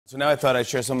So now I thought I'd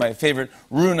share some of my favorite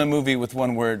Ruin a Movie with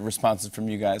One Word responses from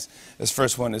you guys. This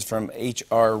first one is from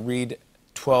HR Reed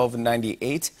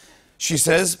 1298. She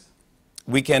says,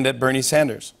 "Weekend at Bernie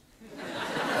Sanders."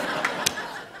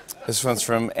 This one's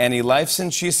from Annie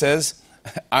Lifeson. She says,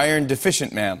 "Iron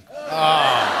Deficient Man."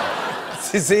 Oh.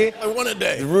 See? One a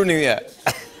day. Ruining, yeah.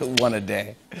 One a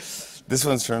day. This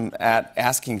one's from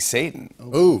 @Asking Satan.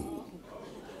 Ooh.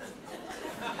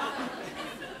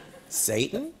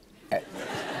 Satan?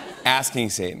 Asking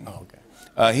Satan. Oh,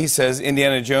 okay. He says,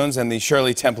 "Indiana Jones and the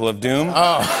Shirley Temple of Doom."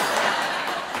 Oh.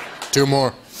 Two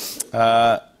more.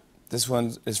 This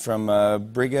one is from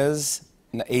Brigas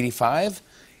 85.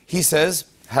 He says,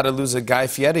 "How to lose a Guy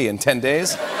Fieri in 10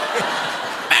 days."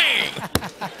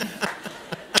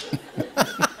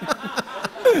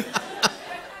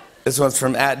 This one's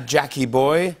from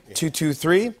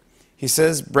 @JackieBoy223. He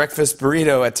says, "Breakfast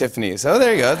burrito at Tiffany's." Oh,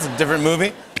 there you go. That's a different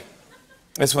movie.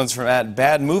 This one's from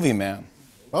 @BadMovieMan.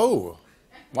 Oh.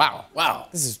 Wow. Wow.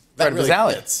 This is That right up his really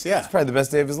alley. fits, yeah. It's probably the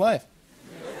best day of his life.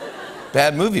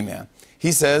 Bad Movie Man.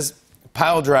 He says,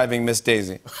 "Pile driving Miss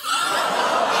Daisy."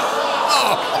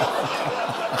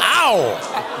 Ow!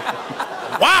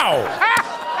 Wow!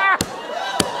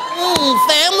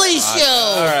 Family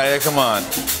show. All right, come on.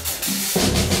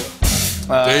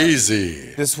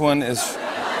 Daisy. This one is...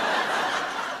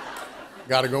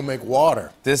 Gotta go make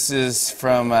water. This is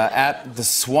from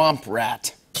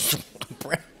 @TheSwampRat.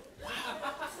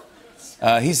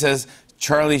 He says,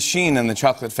 "Charlie Sheen and the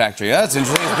Chocolate Factory." That's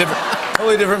interesting. It's different,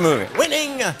 totally different movie.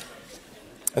 Winning!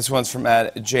 This one's from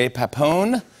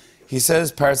 @JPapone. He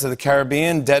says, "Pirates of the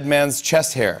Caribbean, Dead Man's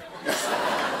Chest Hair."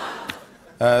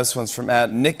 This one's from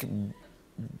 @Nick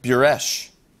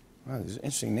Buresh. Wow, these are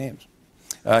interesting names.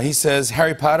 He says,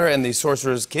 "Harry Potter and the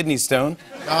Sorcerer's Kidney Stone."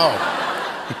 Oh.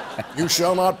 You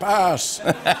shall not pass.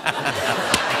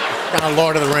 Kind of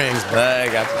Lord of the Rings. But I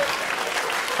got that.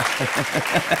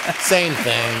 same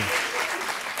thing.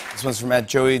 This one's from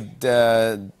 @Joey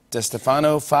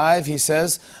DeStefano 5. He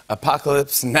says,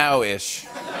 "Apocalypse Now-ish."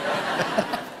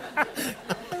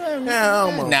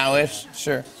 Now-ish,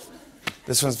 sure.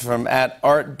 This one's from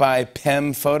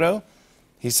 @ArtByPemPhoto.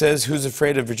 He says, "Who's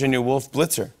afraid of Virginia Woolf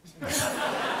Blitzer?"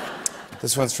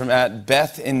 This one's from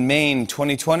 @Beth in Maine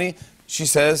 2020. She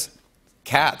says,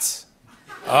 "Cats."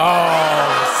 Oh,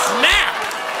 snap!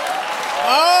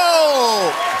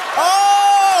 Oh!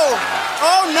 Oh!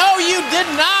 Oh, no, you did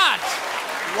not!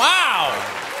 Wow!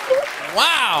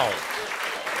 Wow!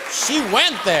 She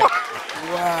went there.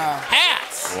 Wow.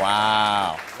 Cats!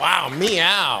 Wow. Wow,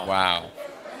 meow. Wow.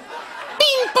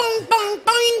 Bing, bong, bong,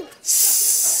 boing.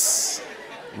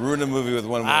 Ruin a Movie with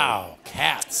One Word. Wow,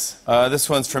 cats. This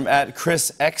one's from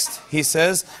 @ChrisX. He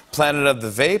says, "Planet of the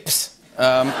Vapes."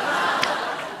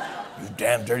 You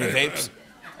damn dirty vapes.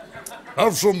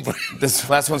 Have some. This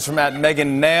last one's from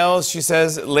 @Megan Nails. She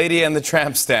says, "Lady and the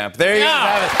Tramp Stamp." There you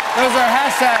have it. Those are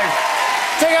hashtags.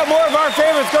 Check out more of our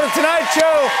favorites. Go to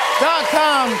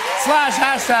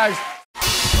tonightshow.com/hashtags.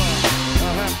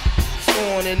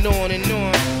 On and on and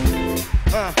on.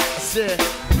 I said,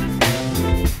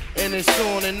 and it's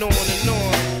on and on and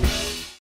on.